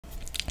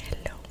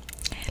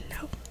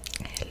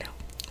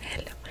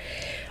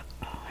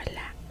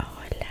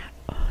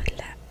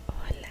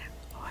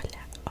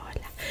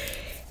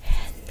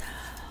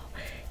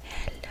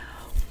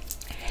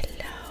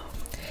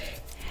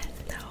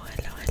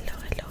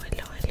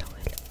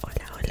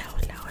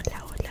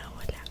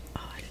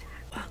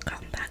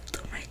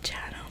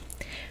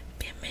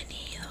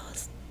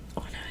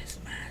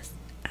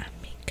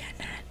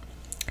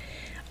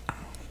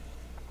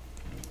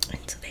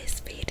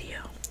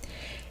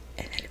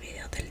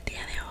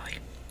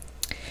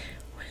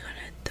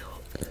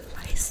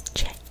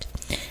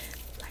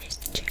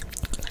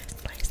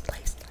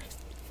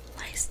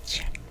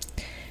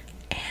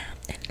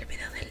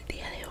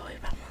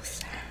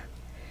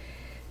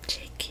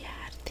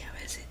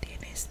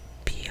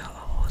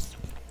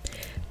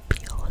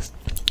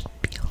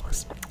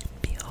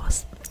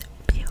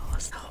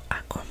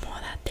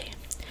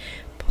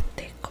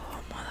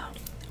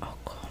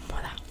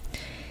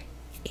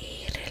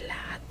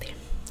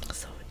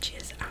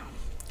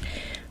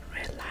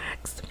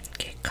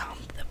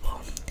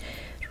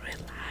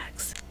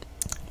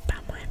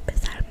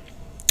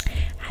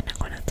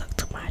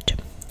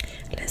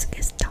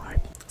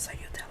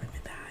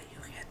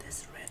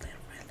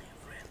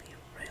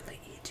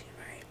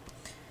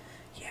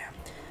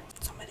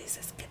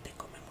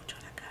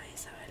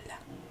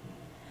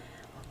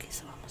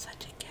so vamos a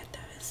chequearte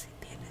a ver si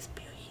tienes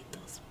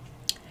piojitos.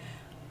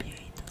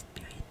 Piojitos,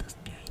 piojitos,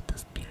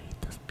 piojitos,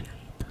 piojitos,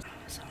 piojitos.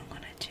 So I'm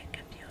gonna check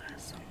if you have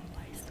some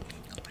lice,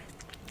 lice,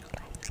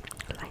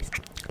 lice,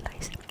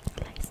 lice,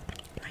 lice,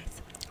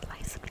 lice,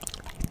 lice,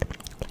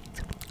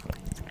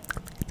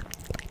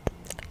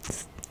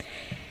 lice.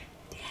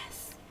 Yes.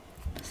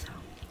 So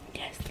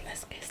yes,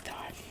 let's get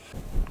started.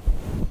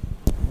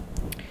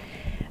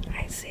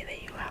 I see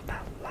that you have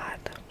a lot.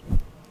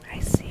 I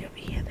see over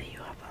here that you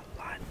have a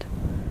lot.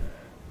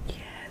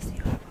 Yes,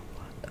 you have a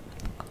lot.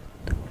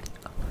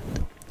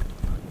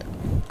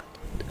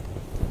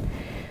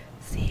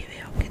 Sí,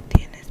 veo que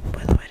tienes,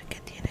 puedo ver que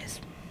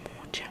tienes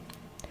mucha.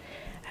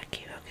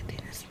 Aquí veo que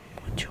tienes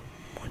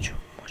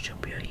muchos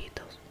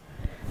piojitos.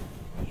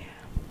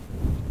 Yeah.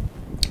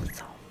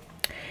 So,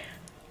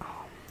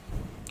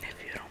 if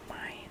you don't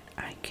mind,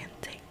 I can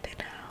take them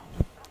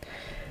out.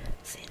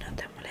 Si no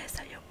te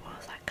molesta, yo puedo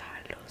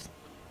sacarlos.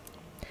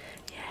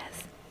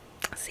 Yes.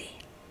 See?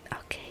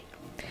 Okay.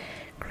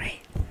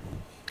 Great.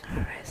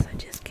 Alright, so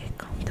just get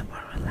comfortable,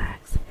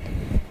 relax.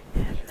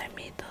 And let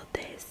me do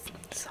this.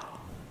 So,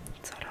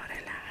 solo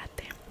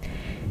relájate.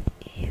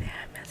 Y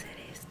déjame hacer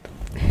esto.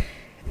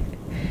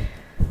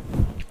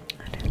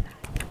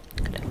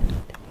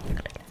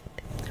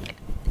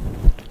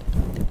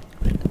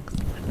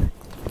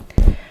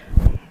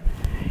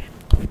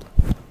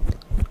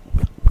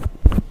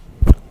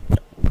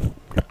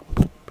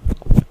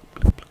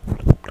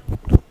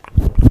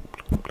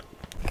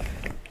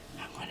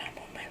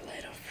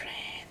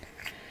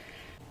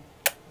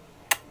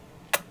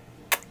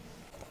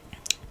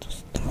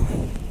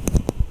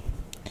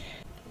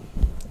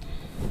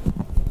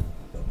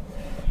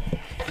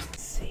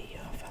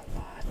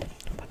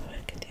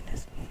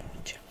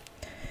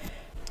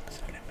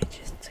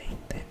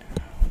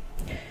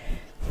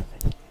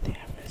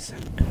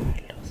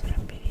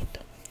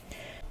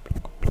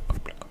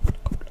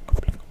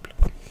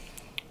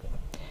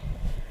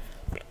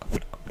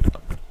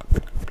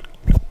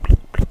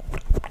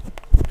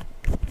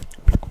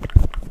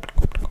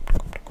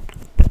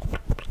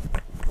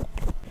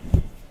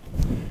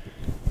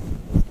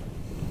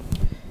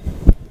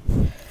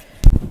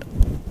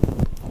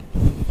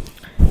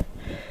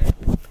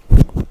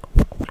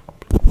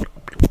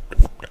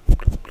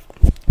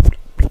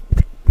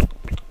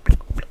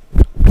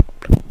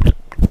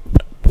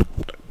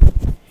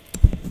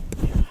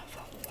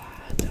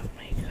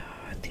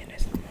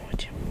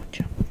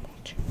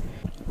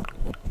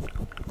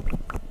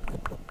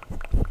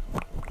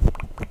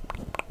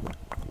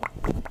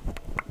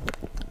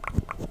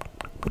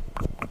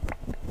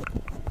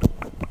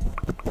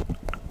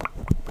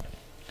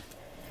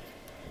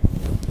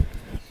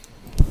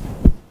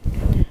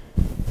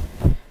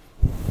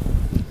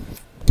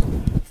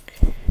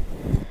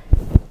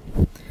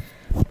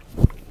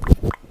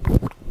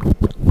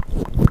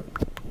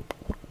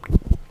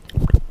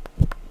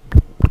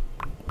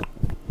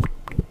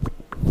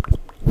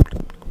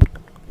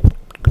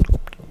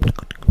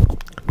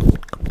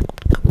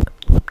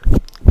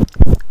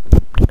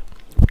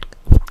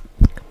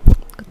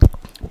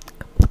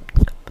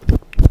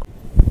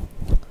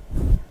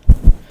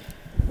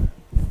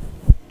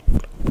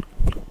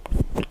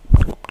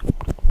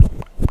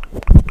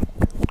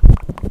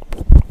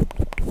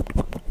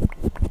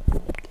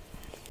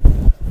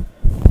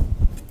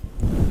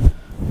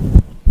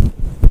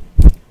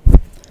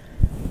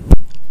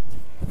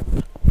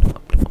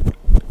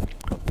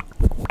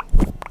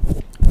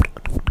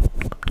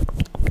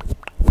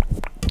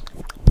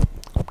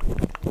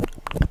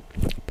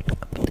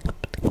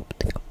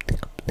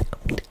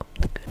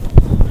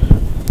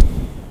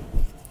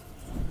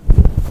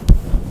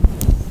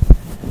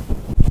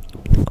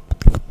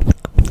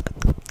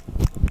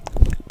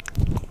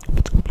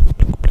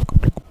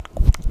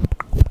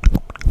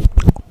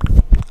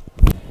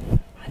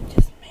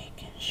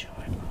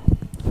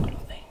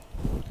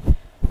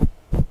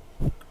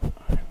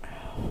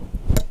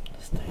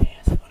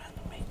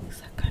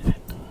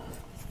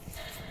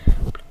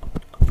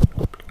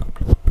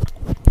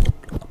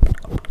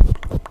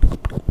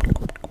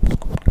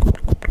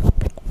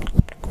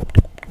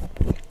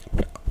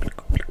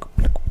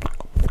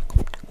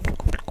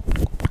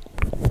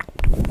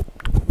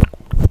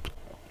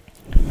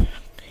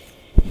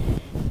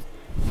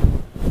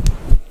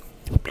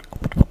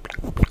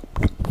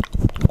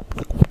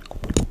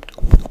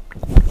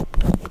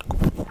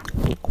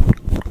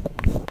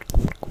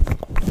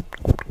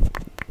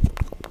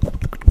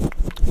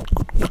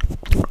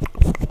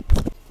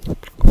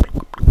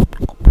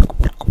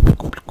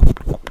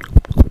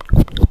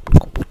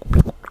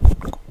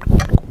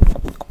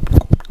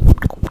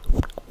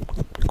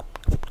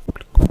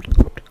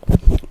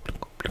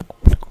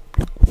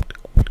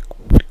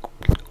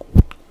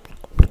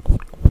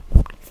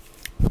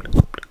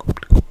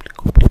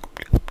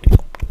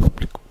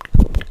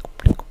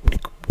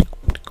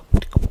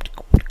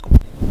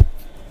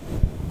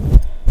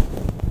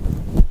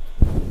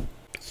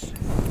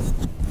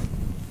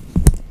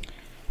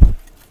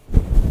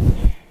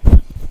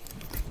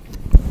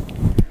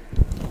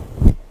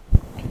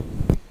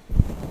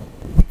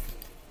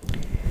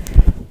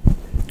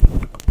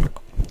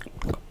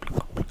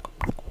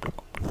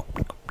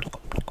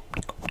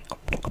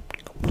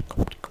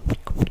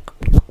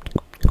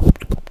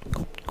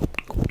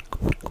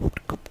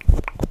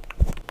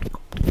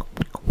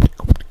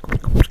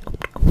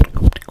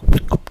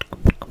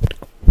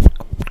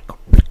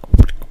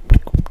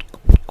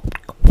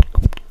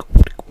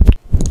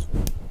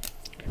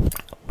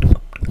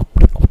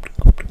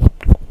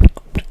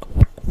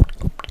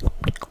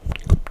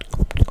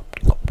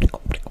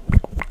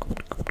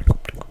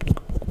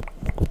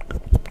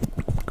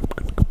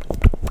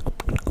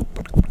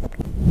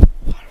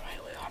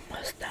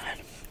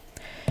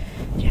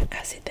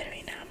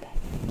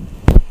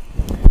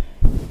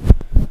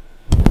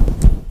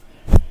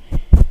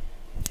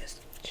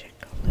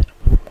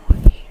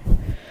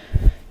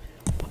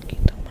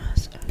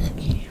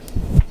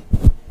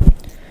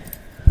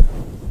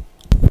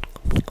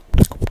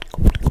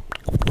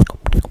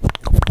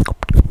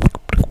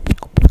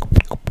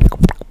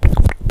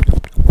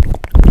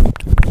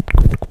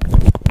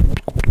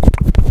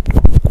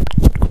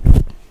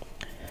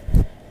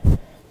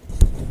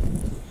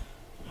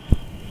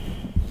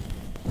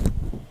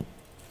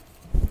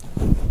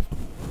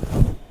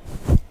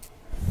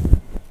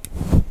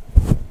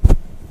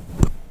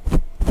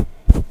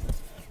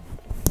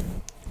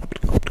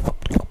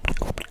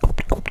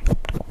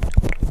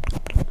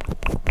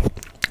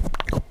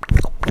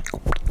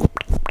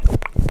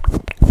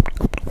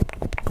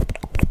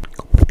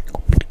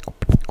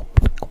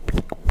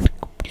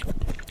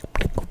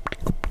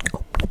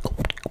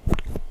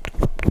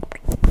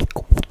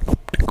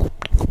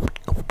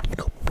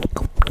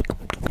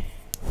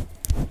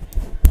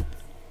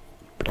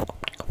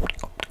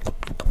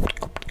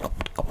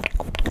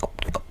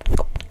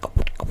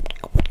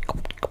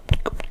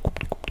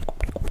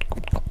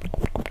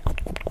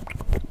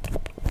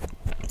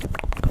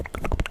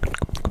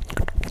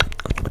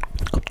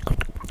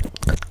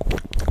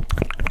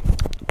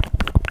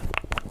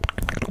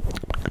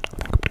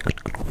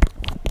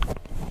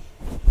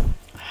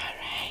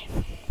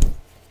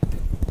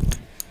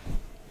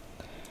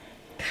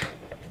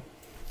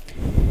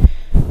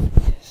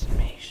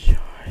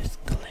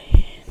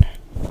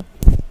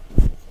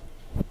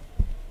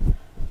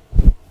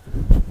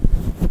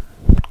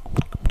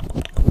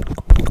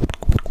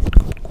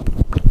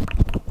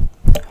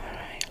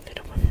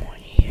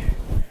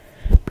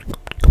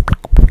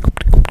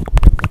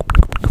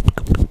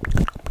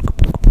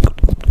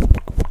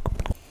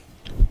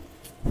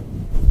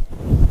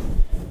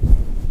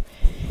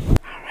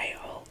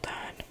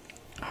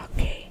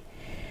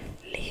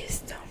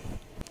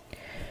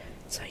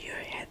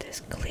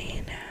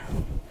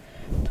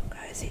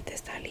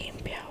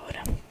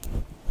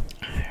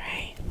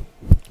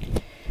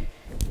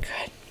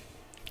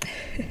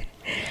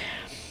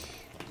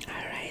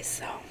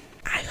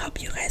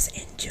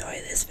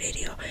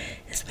 video.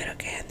 Espero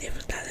que hayan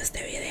disfrutado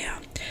este video.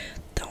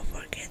 Don't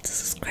forget to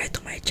subscribe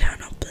to my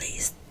channel,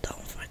 please.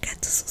 Don't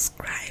forget to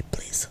subscribe.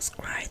 Please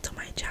subscribe to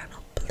my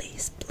channel,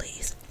 please,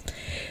 please.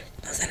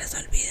 No se les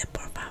olvide,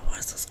 por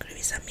favor,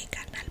 suscribirse a mi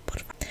canal, por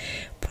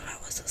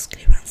favor,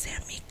 suscríbanse a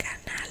mi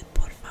canal,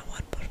 por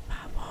favor, por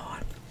favor.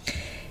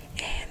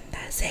 And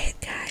that's it,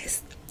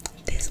 guys.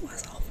 This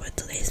was all for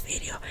today's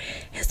video.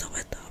 Esto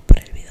fue todo por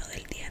el video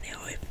del día de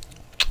hoy.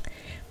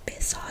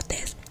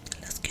 Besotes,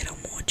 los quiero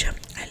mucho.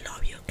 I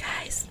love you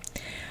guys.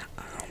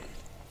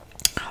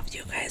 Hope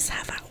you guys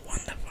have a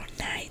wonderful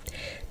night,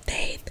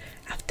 day,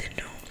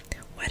 afternoon,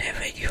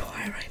 whatever you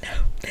are right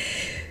now.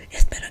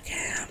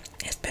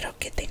 Espero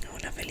que tengan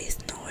una feliz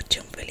noche,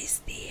 un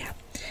feliz día,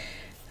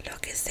 lo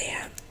que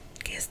sea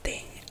que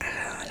estén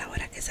a la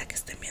hora que sea que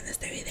estén viendo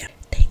este video.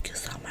 Thank you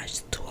so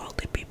much to all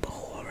the people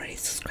who already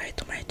subscribed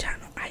to my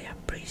channel. I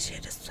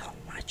appreciate it so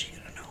much. You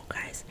don't know,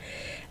 guys.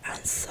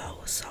 I'm so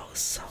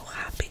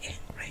happy and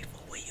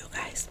grateful with you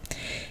guys.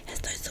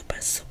 Estoy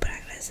súper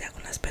agradecida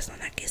con las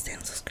personas que se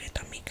han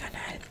suscrito a mi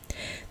canal.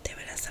 De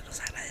verdad se los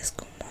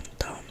agradezco un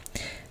montón.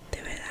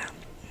 De verdad,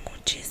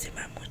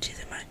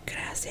 muchísimas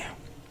gracias.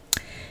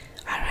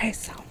 Alright,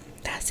 so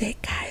that's it,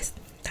 guys.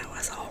 That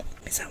was all.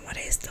 Mis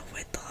amores, esto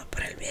fue todo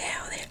por el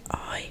video de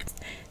hoy.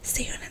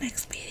 See you in the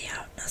next video.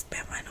 Nos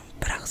vemos en un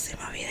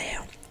próximo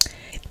video.